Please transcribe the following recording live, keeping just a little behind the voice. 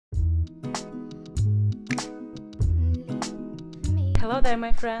Hello there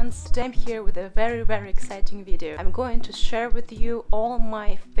my friends, today I'm here with a very exciting video. I'm going to share with you all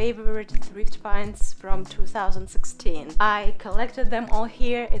my favorite thrift finds from 2016. I collected them all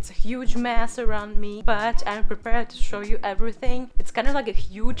here, it's a huge mess around me, but I'm prepared to show you everything. It's kind of like a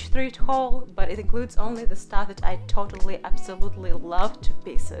huge thrift haul, but it includes only the stuff that I totally, absolutely love to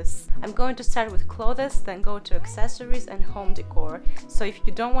pieces. I'm going to start with clothes, then go to accessories and home decor. So if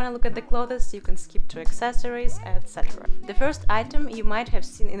you don't want to look at the clothes, you can skip to accessories, etc. The first item you might have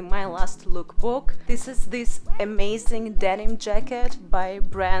seen in my last lookbook. This is this amazing denim jacket by a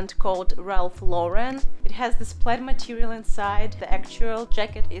brand called Ralph Lauren. It has this plaid material inside. The actual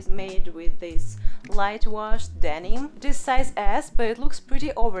jacket is made with this light washed denim. It is size S, but it looks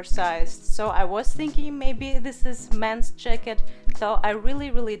pretty oversized, so I was thinking maybe this is men's jacket, though I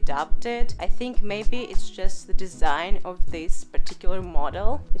really doubt it. I think maybe it's just the design of this particular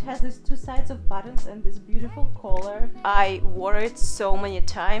model. It has these two sides of buttons and this beautiful collar. I wore it so many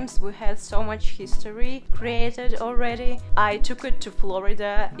times. We had so much history created already. I took it to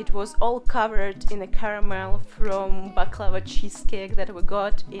Florida. It was all covered in a caramel from baklava cheesecake that we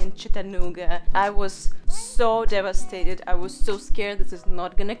got in Chattanooga. I was so devastated. I was so scared this is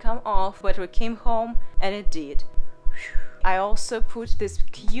not gonna come off, but we came home and it did. I also put these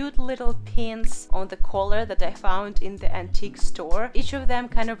cute little pins on the collar that I found in the antique store. Each of them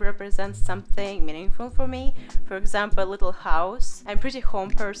kind of represents something meaningful for me. For example, a little house. I'm a pretty home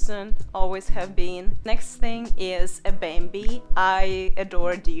person, always have been. Next thing is a Bambi. I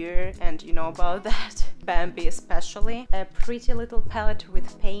adore deer and you know about that. Bambi especially. A pretty little palette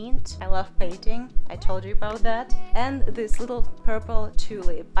with paint. I love painting, I told you about that. And this little purple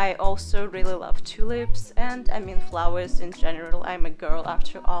tulip. I also really love tulips and I mean flowers in general. I'm a girl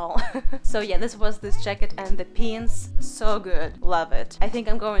after all. So yeah, this was this jacket and the pins. So good. Love it. I think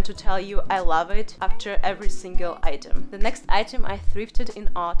I'm going to tell you I love it after every single item. The next item I thrifted in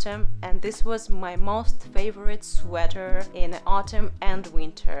autumn, and this was my most favorite sweater in autumn and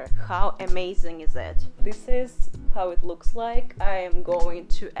winter. How amazing is it? This is how it looks like. I am going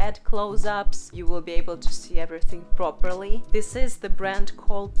to add close-ups. You will be able to see everything properly. This is the brand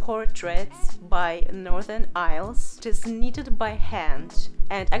called Portraits by Northern Isles. It is knitted by hand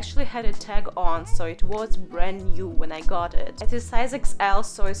and actually had a tag on, so it was brand new when I got it. It is size XL,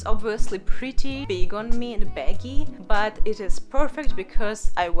 so it's obviously pretty big on me and baggy, but it is perfect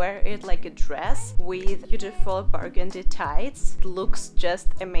because I wear it like a dress with beautiful burgundy tights. It looks just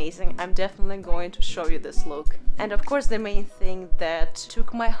amazing. I'm definitely going to show you this look. And of course the main thing that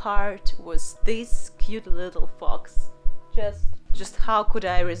took my heart was this cute little fox. Just how could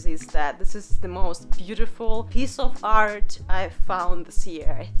I resist that? This is the most beautiful piece of art I've found this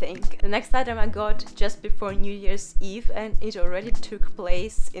year, I think. The next item I got just before New Year's Eve and it already took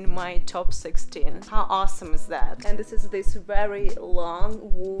place in my top 16. How awesome is that? And this is this very long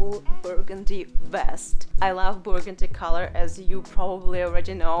wool burgundy vest. I love burgundy color, as you probably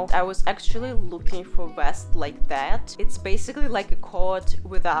already know. I was actually looking for a vest like that. It's basically like a coat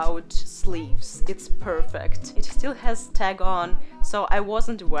without sleeves. It's perfect. It still has tag on, so I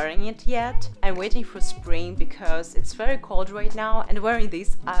wasn't wearing it yet. I'm waiting for spring because it's very cold right now and wearing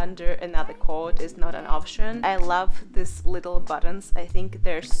this under another coat is not an option. I love these little buttons. I think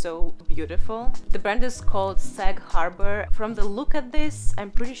they're so beautiful. The brand is called Sag Harbor. From the look at this, I'm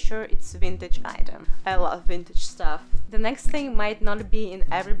pretty sure it's a vintage item. I love vintage stuff. The next thing might not be in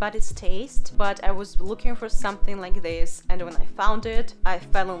everybody's taste, but I was looking for something like this and when I found it, I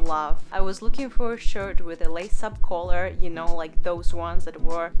fell in love. I was looking for a shirt with a lace-up collar, you know, like those ones that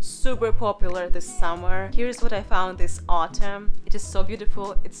were super popular this summer. Here's what I found this autumn. It is so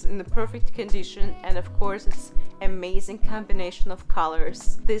beautiful, it's in the perfect condition, and of course it's amazing combination of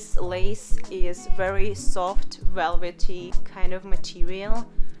colors. This lace is very soft, velvety kind of material,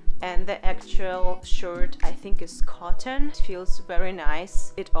 and the actual shirt I think is cotton. It feels very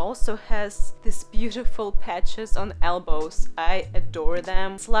nice. It also has these beautiful patches on elbows. I adore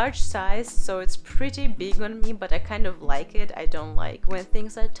them. It's large size, so it's pretty big on me, but I kind of like it. I don't like when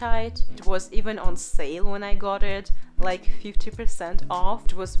things are tight. It was even on sale when I got it, like 50% off.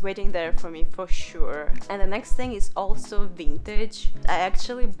 It was waiting there for me for sure. And the next thing is also vintage. I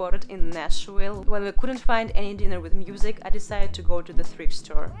actually bought it in Nashville. When we couldn't find any dinner with music, I decided to go to the thrift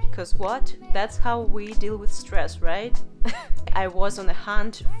store. Because what? That's how we deal with stress, right? I was on a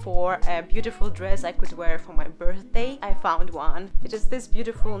hunt for a beautiful dress I could wear for my birthday. I found one. It is this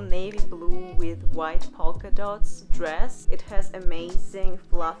beautiful navy blue with white polka dots dress. It has amazing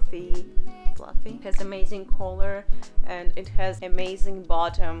fluffy. It has amazing collar and it has amazing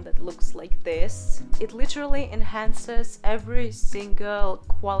bottom that looks like this. It literally enhances every single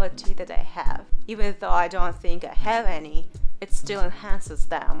quality that I have. Even though I don't think I have any, it still enhances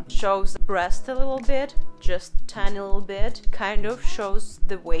them. Shows breast a little bit, just tiny little bit, kind of shows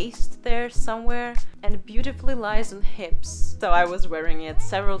the waist there somewhere, and beautifully lies on hips. So I was wearing it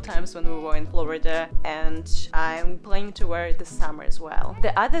several times when we were in Florida, and I'm planning to wear it this summer as well.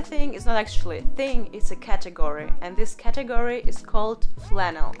 The other thing is not actually a thing, it's a category, and this category is called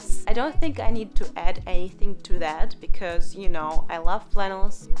flannels. I don't think I need to add anything to that because, you know, I love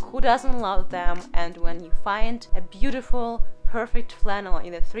flannels. Who doesn't love them? And when you find a beautiful perfect flannel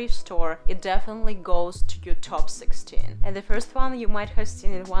in a thrift store, it definitely goes to your top 16. And the first one you might have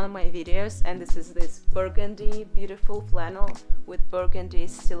seen in one of my videos, and this is this burgundy beautiful flannel with burgundy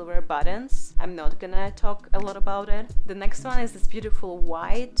silver buttons. I'm not gonna talk a lot about it. The next one is this beautiful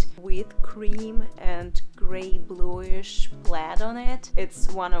white with cream and gray bluish plaid on it. It's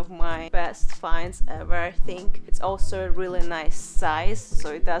one of my best finds ever, I think. It's also a really nice size,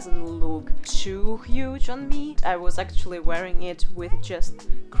 so it doesn't look too huge on me. I was actually wearing it with just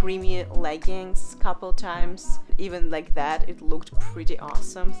creamy leggings a couple times. Even like that, it looked pretty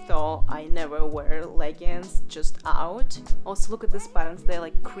awesome, though I never wear leggings just out. Also, look at these buttons, they're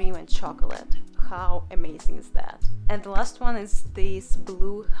like cream and chocolate. How amazing is that? And the last one is this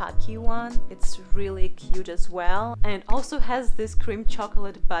blue khaki one. It's really cute as well, and it also has this cream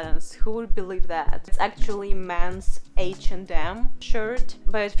chocolate buttons. Who would believe that? It's actually men's H&M shirt,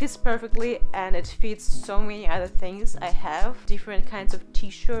 but it fits perfectly, and it fits so many other things I have. Different kinds of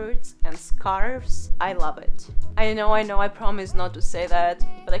t-shirts and scarves. I love it. I know, I promise not to say that,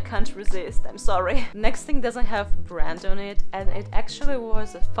 but I can't resist, I'm sorry. Next thing doesn't have brand on it, and it actually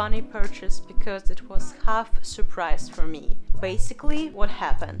was a funny purchase because it was half surprise for me. Basically, what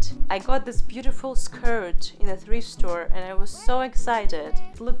happened? I got this beautiful skirt in a thrift store and I was so excited.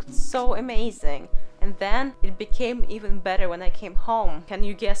 It looked so amazing. And then it became even better when I came home. Can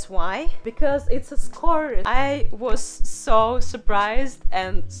you guess why? Because it's a skirt. I was so surprised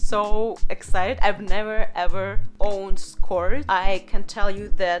and so excited. I've never ever owned skirt. I can tell you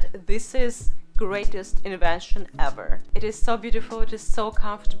that this is greatest invention ever. It is so beautiful, it is so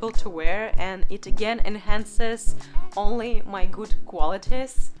comfortable to wear, and it again enhances only my good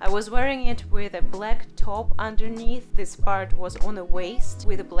qualities. I was wearing it with a black top underneath. This part was on the waist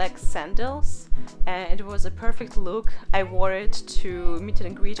with black sandals, and it was a perfect look. I wore it to meet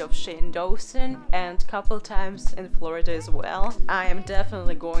and greet of Shane Dawson and a couple times in Florida as well. I am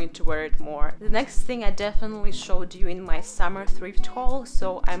definitely going to wear it more. The next thing I definitely showed you in my summer thrift haul,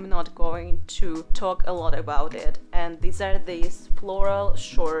 so I'm not going to talk a lot about it. And these are these floral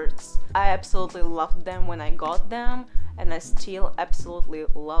shorts. I absolutely loved them when I got them, and I still absolutely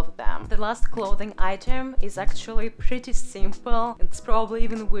love them. The last clothing item is actually pretty simple. It's probably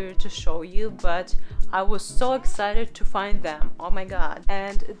even weird to show you, but I was so excited to find them. Oh my god.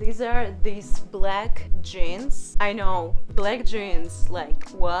 And these are these black jeans. I know, black jeans, like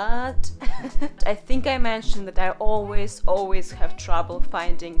what? I think I mentioned that I always have trouble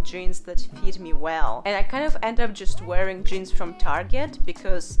finding jeans that fit me well. And I kind of end up just wearing jeans from Target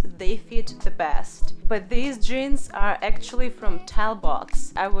because they fit the best. But these jeans are actually from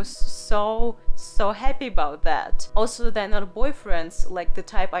Talbots. I was so happy about that. Also, they're not boyfriends like the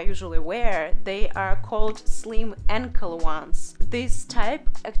type I usually wear. They are called slim ankle ones. This type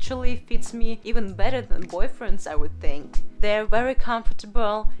actually fits me even better than boyfriends, I would think. They're very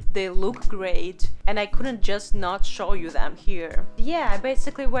comfortable, they look great, and I couldn't just not show you them here. Yeah, I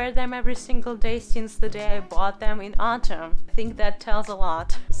basically wear them every single day since the day I bought them in autumn. I think that tells a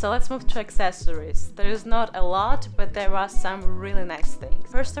lot. So let's move to accessories. There is not a lot, but there are some really nice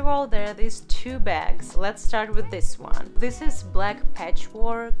things. First of all, there are these two bags. Let's start with this one. This is black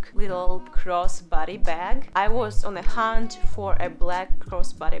patchwork little crossbody bag. I was on a hunt for a black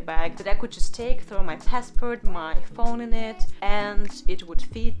crossbody bag that I could just take, throw my passport, my phone in it, and it would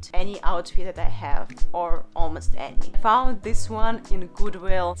fit any outfit that I have, or almost any. I found this one in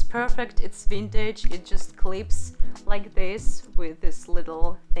Goodwill. It's perfect, it's vintage, it just clips like this with this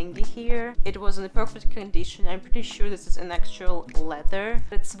little thingy here. It was in perfect condition. I'm pretty sure this is an actual leather.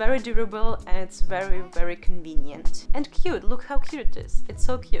 It's very durable and it's very convenient. And cute, look how cute it is. It's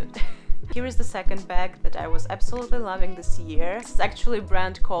so cute. Here is the second bag that I was absolutely loving this year. It's actually a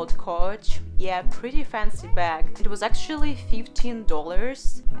brand called Coach. Yeah, pretty fancy bag. It was actually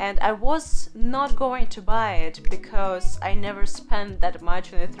 $15 and I was not going to buy it because I never spent that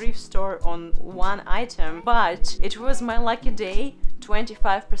much in a thrift store on one item, but it was my lucky day,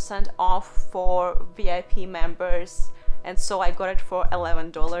 25% off for VIP members. And so I got it for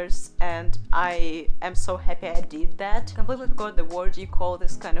 $11 and I am so happy I did that. Completely forgot the word you call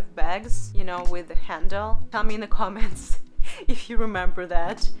this kind of bags, you know, with the handle. Tell me in the comments if you remember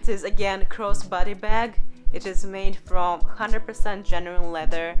that. This is again a crossbody bag. It is made from 100% genuine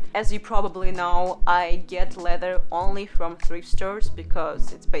leather. As you probably know, I get leather only from thrift stores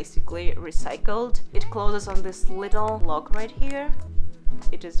because it's basically recycled. It closes on this little lock right here.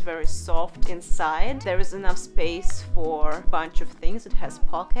 It is very soft inside. There is enough space for a bunch of things. It has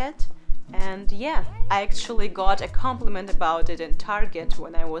pocket. And yeah, I actually got a compliment about it in Target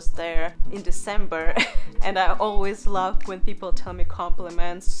when I was there in December. And I always love when people tell me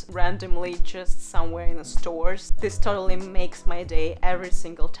compliments randomly just somewhere in the stores. This totally makes my day every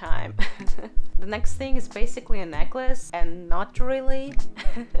single time. The next thing is basically a necklace, and not really.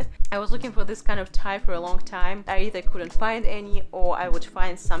 I was looking for this kind of tie for a long time. I either couldn't find any or I would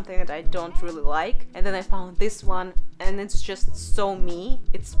find something that I don't really like. And then I found this one and it's just so me.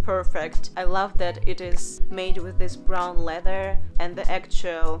 It's perfect. I love that it is made with this brown leather and the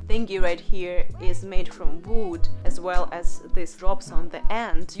actual thingy right here is made from wood, as well as these ropes on the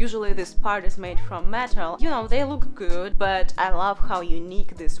end. Usually this part is made from metal. You know, they look good, but I love how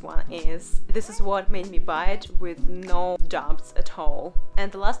unique this one is. This is what made me buy it with no doubts at all.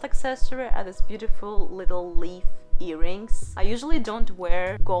 And the last accessory are this beautiful little leaf earrings. I usually don't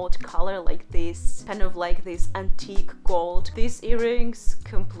wear gold color like this, kind of like this antique gold. These earrings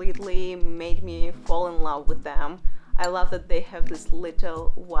completely made me fall in love with them. I love that they have these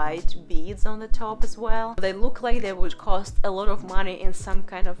little white beads on the top as well. They look like they would cost a lot of money in some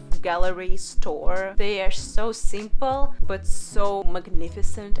kind of gallery store. They are so simple but so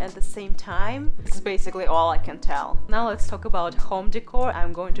magnificent at the same time. This is basically all I can tell. Now let's talk about home decor.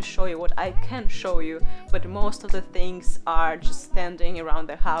 I'm going to show you what I can show you, but most of the things are just standing around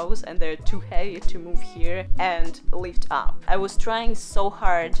the house and they're too heavy to move here and lift up. I was trying so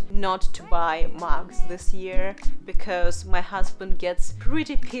hard not to buy mugs this year because my husband gets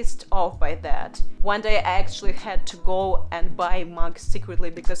pretty pissed off by that. One day I actually had to go and buy mugs secretly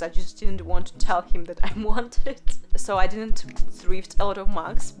because I just didn't want to tell him that I wanted. So I didn't thrift a lot of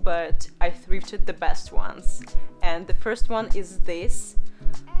mugs, but I thrifted the best ones. And the first one is this.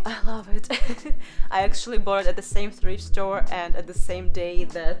 I love it. I actually bought it at the same thrift store and at the same day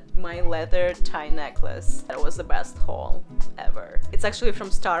that my leather tie necklace. That was the best haul ever. It's actually from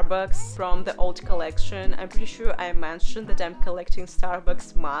Starbucks, from the old collection. I'm pretty sure I mentioned that I'm collecting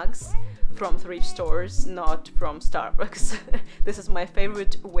Starbucks mugs from thrift stores, not from Starbucks. This is my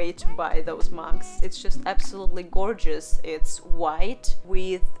favorite way to buy those mugs. It's just absolutely gorgeous. It's white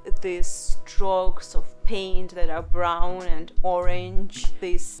with these strokes of paint that are brown and orange.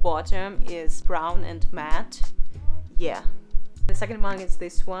 This bottom is brown and matte. Yeah. The second mug is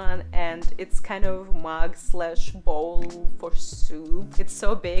this one, and it's kind of mug slash bowl for soup. It's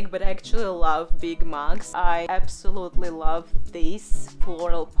so big, but I actually love big mugs. I absolutely love this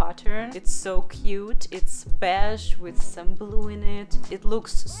floral pattern. It's so cute. It's beige with some blue in it. It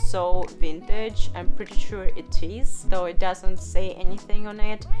looks so vintage. I'm pretty sure it is, though it doesn't say anything on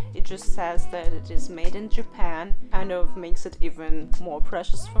it. It just says that it is made in Japan. Kind of makes it even more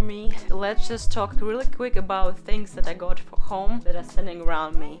precious for me. Let's just talk really quick about things that I got for home that are standing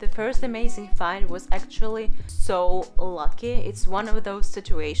around me. The first amazing find was actually so lucky. It's one of those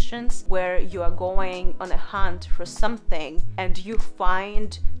situations where you are going on a hunt for something and you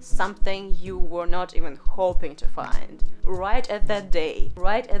find something you were not even hoping to find. Right at that day,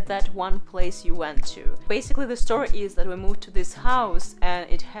 right at that one place you went to. Basically the story is that we moved to this house and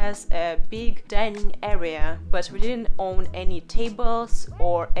it has a big dining area, but we didn't own any tables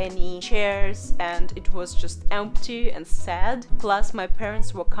or any chairs and it was just empty and sad. Plus my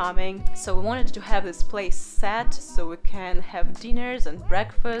parents were coming, so we wanted to have this place set so we can have dinners and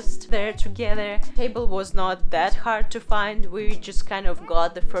breakfast there together. Table was not that hard to find. We just kind of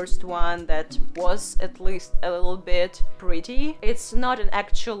got the first one that was at least a little bit pretty. It's not an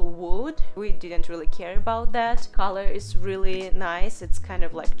actual wood. We didn't really care about that. Color is really nice. It's kind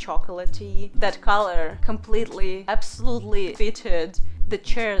of like chocolatey. That color completely, absolutely fitted the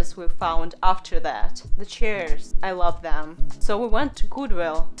chairs we found after that. The chairs, I love them. So we went to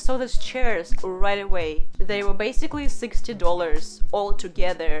Goodwill, saw these chairs right away. They were basically $60 all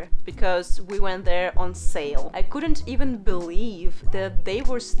together because we went there on sale. I couldn't even believe that they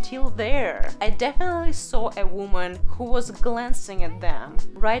were still there. I definitely saw a woman who was glancing at them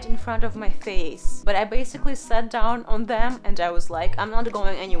right in front of my face. But I basically sat down on them and I was like, I'm not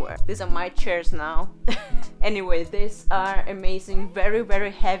going anywhere. These are my chairs now. Anyway, these are amazing,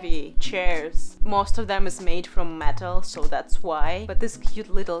 very heavy chairs. Most of them is made from metal, so that's why. But these cute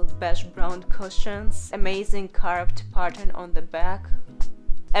little beige brown cushions, amazing carved pattern on the back.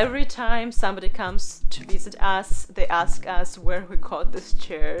 Every time somebody comes to visit us, they ask us where we got these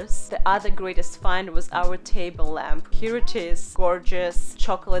chairs. The other greatest find was our table lamp. Here it is, gorgeous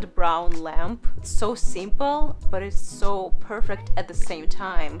chocolate brown lamp. It's so simple, but it's so perfect at the same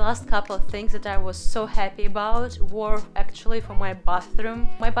time. The last couple of things that I was so happy about were actually for my bathroom.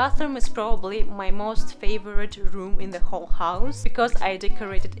 My bathroom is probably my most favorite room in the whole house because I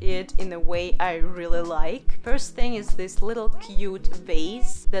decorated it in a way I really like. First thing is this little cute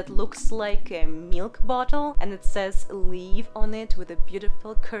vase that looks like a milk bottle and it says leave on it with a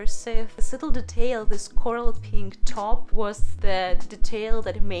beautiful cursive. This little detail, this coral pink top, was the detail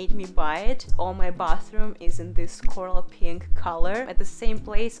that made me buy it. All my bathroom is in this coral pink color. At the same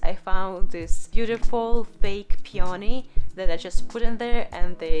place I found this beautiful fake peony that I just put in there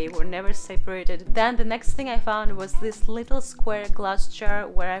and they were never separated. Then the next thing I found was this little square glass jar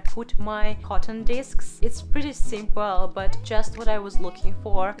where I put my cotton discs. It's pretty simple, but just what I was looking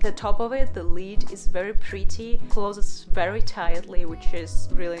for. The top of it, the lid, is very pretty, closes very tightly, which is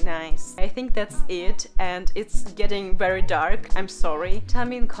really nice. I think that's it, and it's getting very dark. I'm sorry. Tell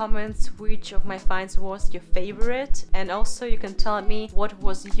me in comments which of my finds was your favorite, and also you can tell me what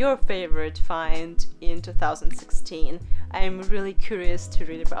was your favorite find in 2016. I'm really curious to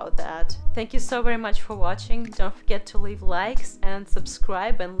read about that. Thank you so very much for watching. Don't forget to leave likes and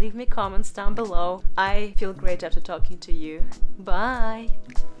subscribe and leave me comments down below. I feel great after talking to you. Bye!